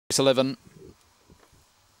11.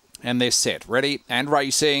 And they're set, ready and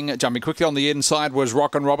racing. Jumping quickly on the inside was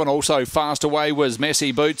Rockin' Robin. Also fast away was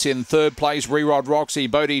Messy Boots. In third place, Rerod Roxy,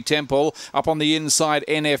 Bodhi Temple. Up on the inside,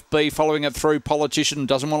 NFB. Following it through, Politician.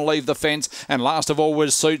 Doesn't want to leave the fence. And last of all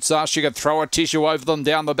was Suits Us. You could throw a tissue over them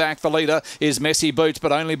down the back. The leader is Messy Boots,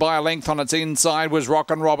 but only by a length on its inside was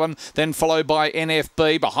Rockin' Robin. Then followed by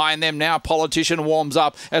NFB. Behind them now, Politician warms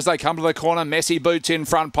up as they come to the corner. Messy Boots in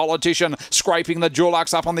front. Politician scraping the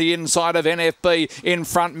Dulux up on the inside of NFB. In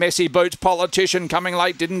front, Messy Boots. Politician coming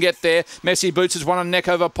late, didn't get there. Messy Boots has won a neck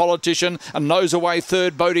over Politician and nose away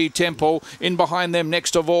third, Bodhi Temple. In behind them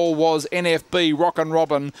next of all was NFB, Rockin'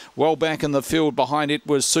 Robin. Well back in the field behind it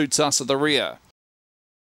was Suits Us at the rear.